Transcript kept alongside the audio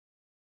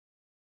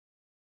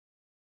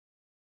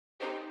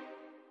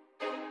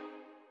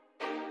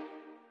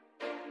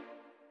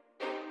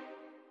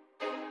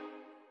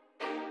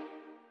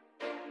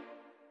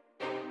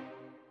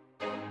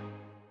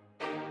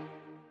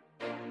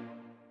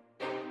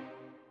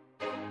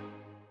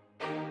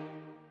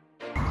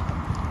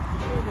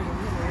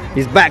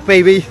He's back,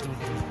 baby.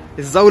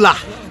 It's Zola.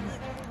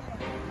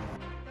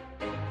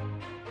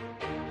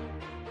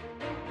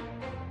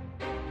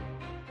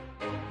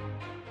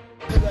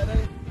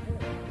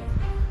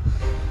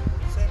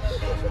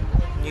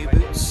 New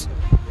boots.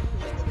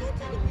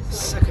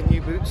 Second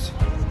new boots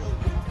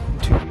in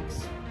 2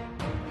 weeks.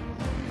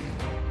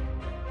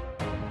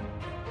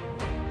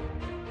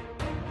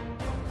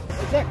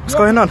 What's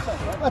going on?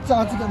 That's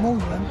hard to get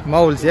moles, man.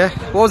 Moles, yeah?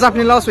 What was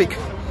happening last week?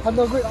 Had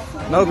no grip.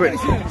 No grip.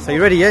 So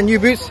you ready, yeah? New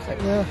boots?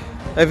 Yeah.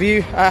 Have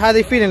you, how are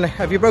they feeling?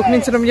 Have you broken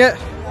into them yet?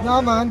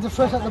 Nah, man, they're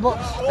fresh out the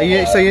box.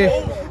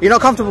 You're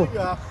not comfortable?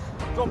 Yeah.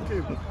 Drop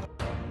him.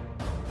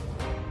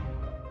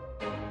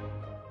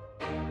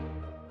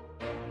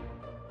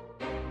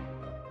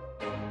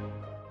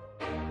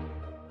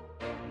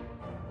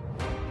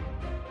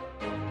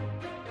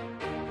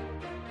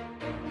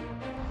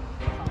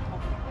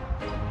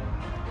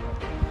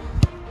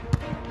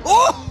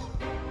 Oh!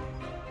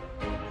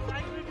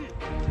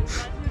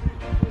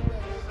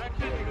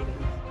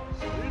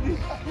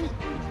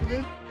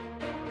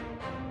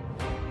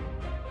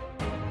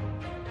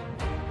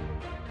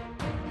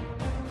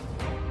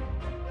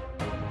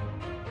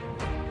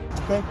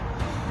 Okay.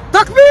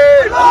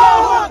 Takbir!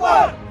 Allahu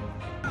Akbar!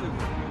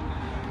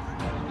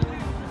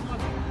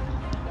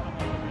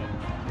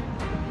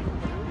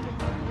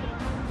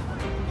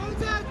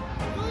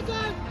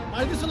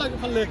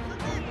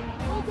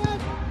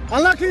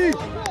 Unlucky!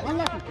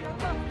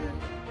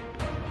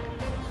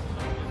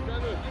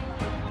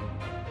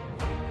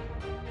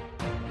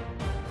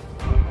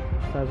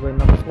 Guys, we're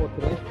number 4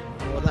 today.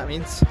 You know what that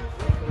means?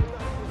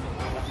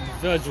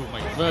 Virgil,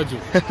 mate, Virgil.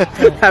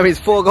 That means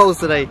 4 goals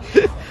today.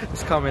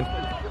 It's coming.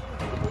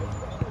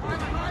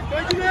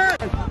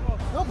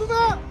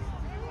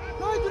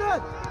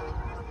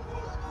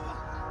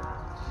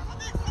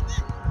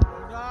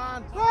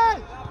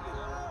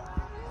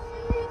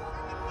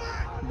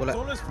 Bullet.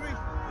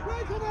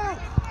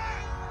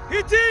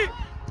 Hit it!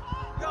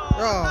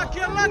 Oh.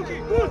 Lucky.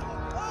 Good.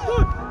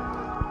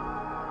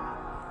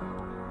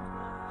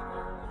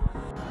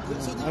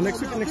 Next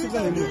week,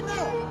 Lovely.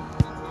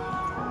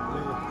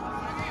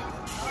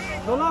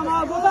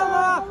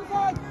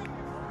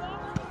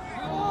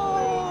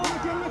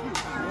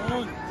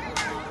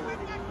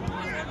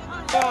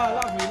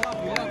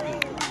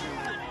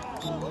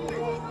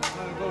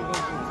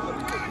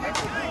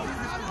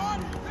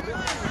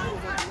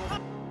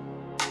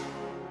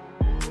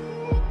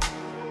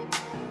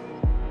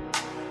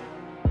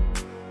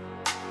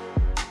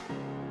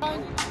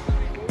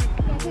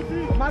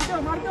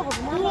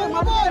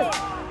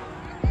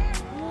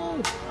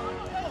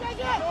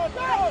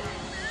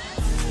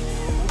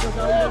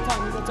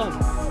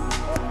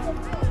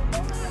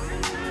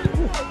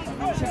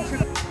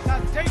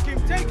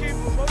 Take him.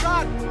 Well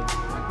done.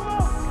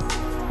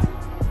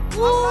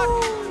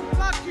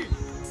 Lucky.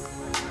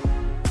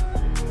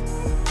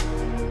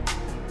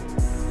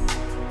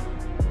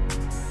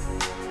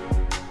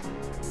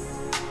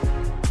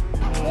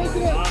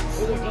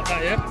 Got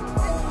that, yeah?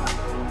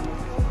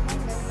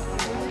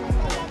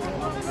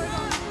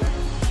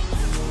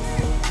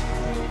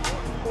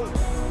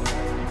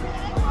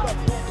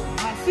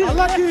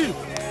 Unlucky!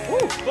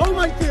 Oh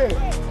my God!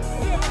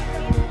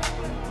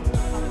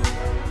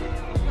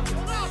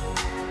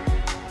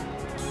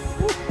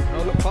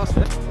 Oh, look past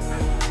it.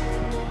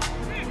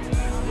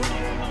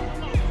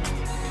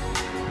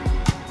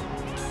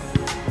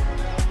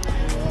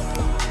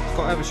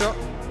 Got to have a shot.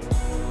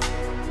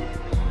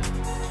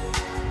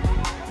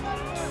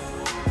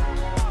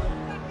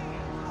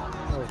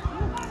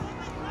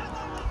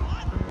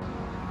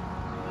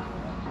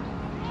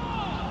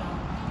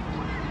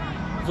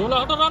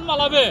 Zola to run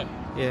malabe.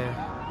 Yeah.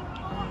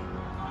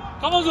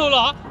 Come on,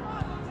 Zola.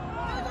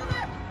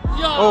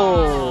 Yeah.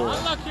 Oh.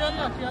 Unlucky.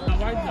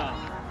 Wide now.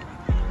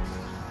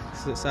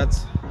 So it's sad.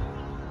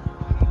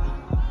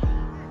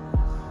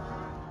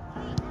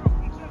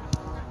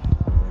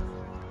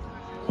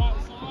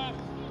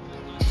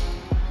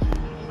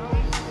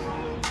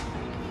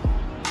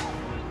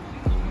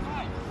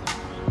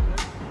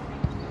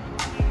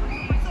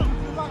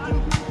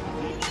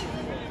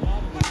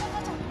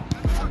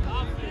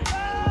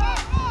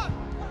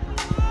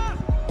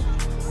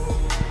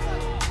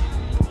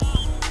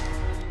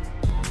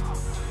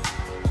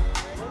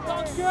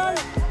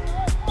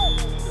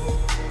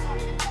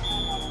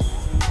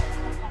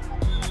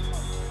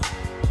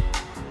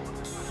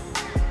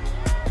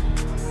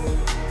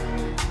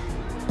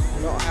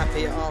 Not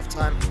happy at half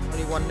time,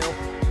 only 1-0.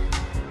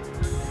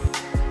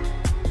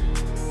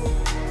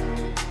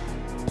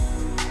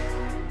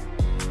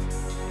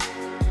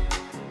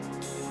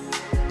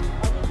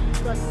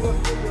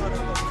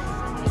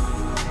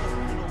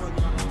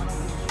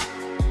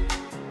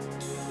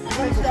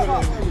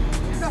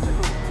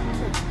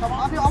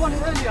 I want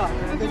it earlier.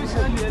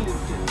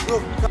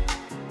 Look.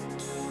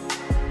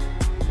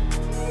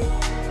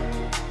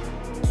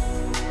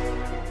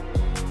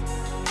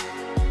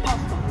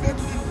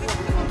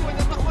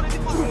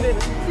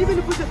 Even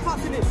if we just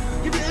pass in it,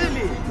 give it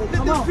early.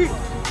 Let them feel.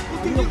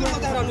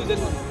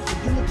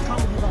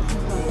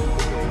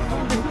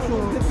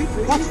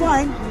 That's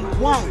fine.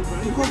 Why?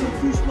 Because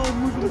we're too slow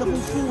moving the ball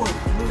forward.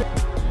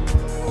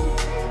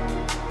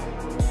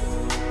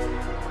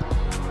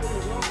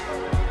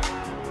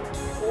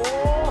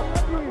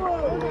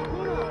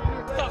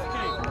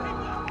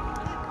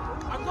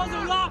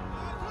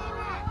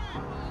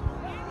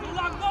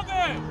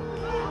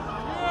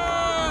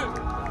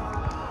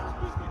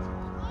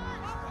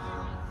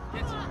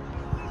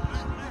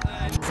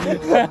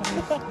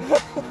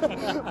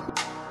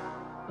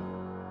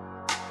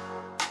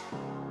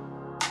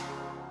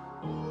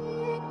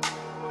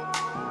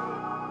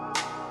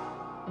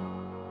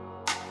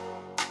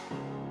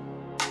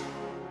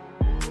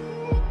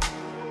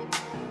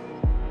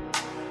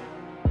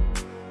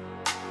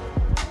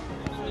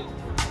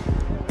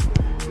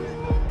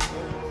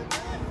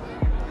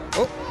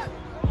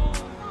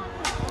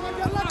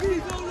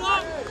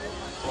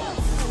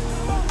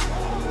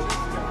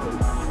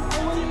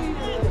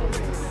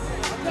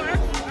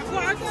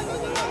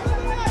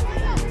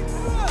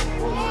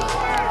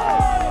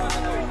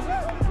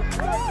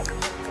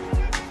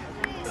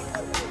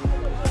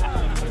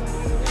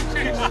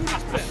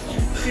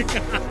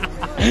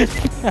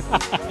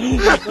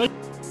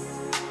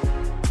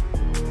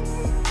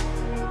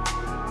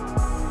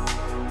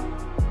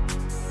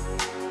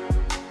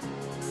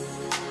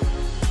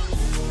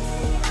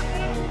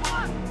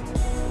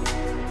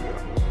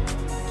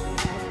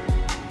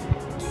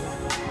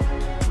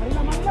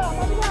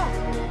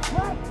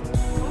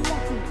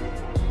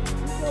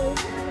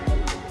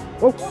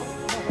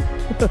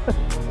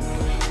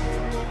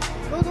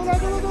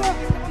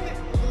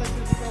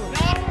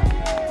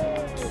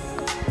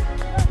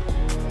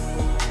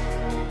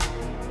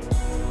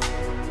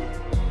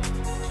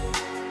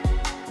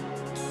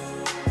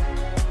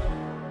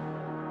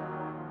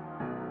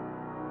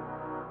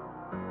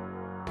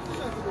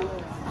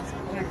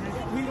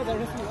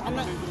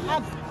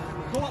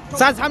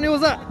 Saz, how many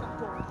was that?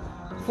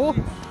 4?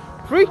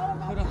 3?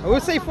 I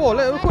will say 4.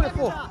 We'll call it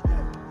 4.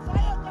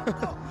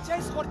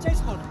 Chase squad.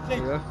 There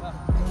you go.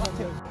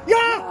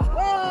 Yeah!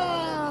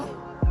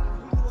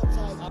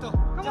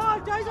 Come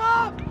on, chase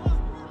up!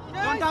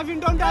 Don't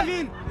dive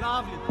in.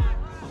 Lovely.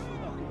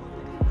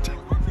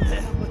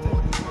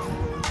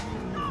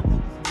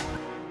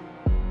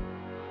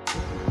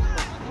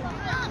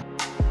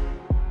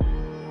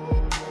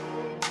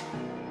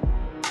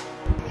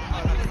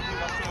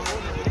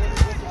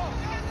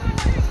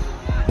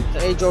 The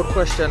age-old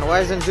question,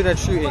 why isn't Junaid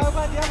shooting?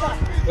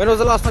 When was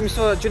the last time you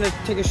saw Junaid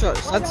take a shot?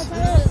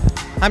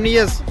 How many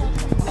years?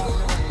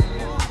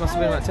 Must have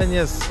been about 10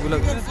 years. We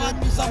look. Find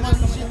me someone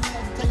who should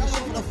take a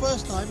shot for the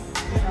first time.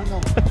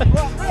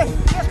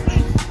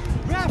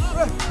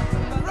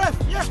 Ref,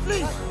 yes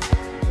please!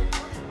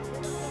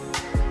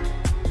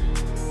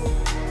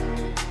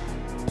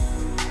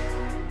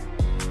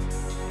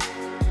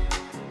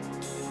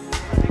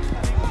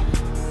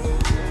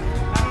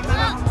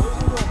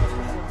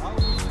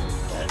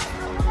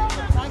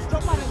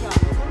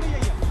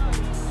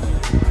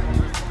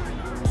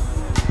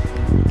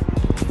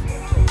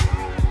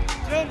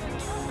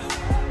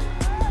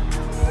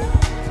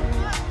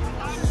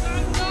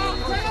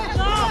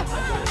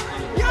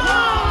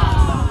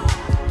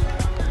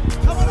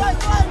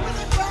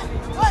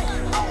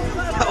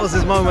 That was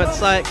his moment,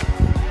 psych.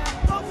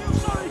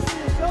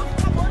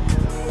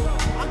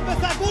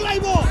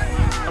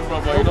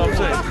 Brother, you know what I'm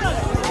saying?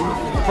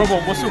 Brother,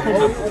 what's your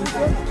problem?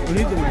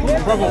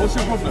 Brother, what's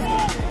your problem?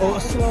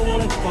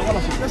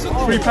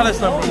 Free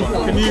Palestine,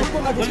 brother.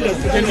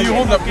 Can you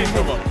hold that, please,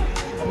 brother?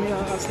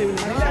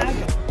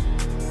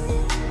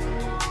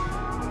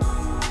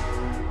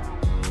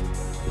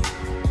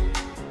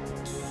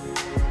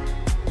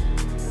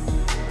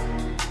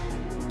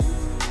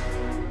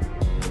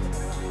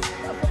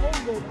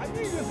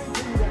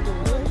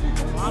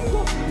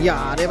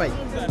 Yeah, there, mate.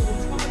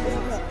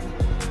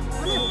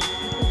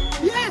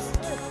 Yes!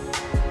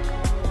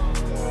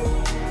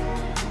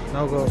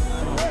 No go.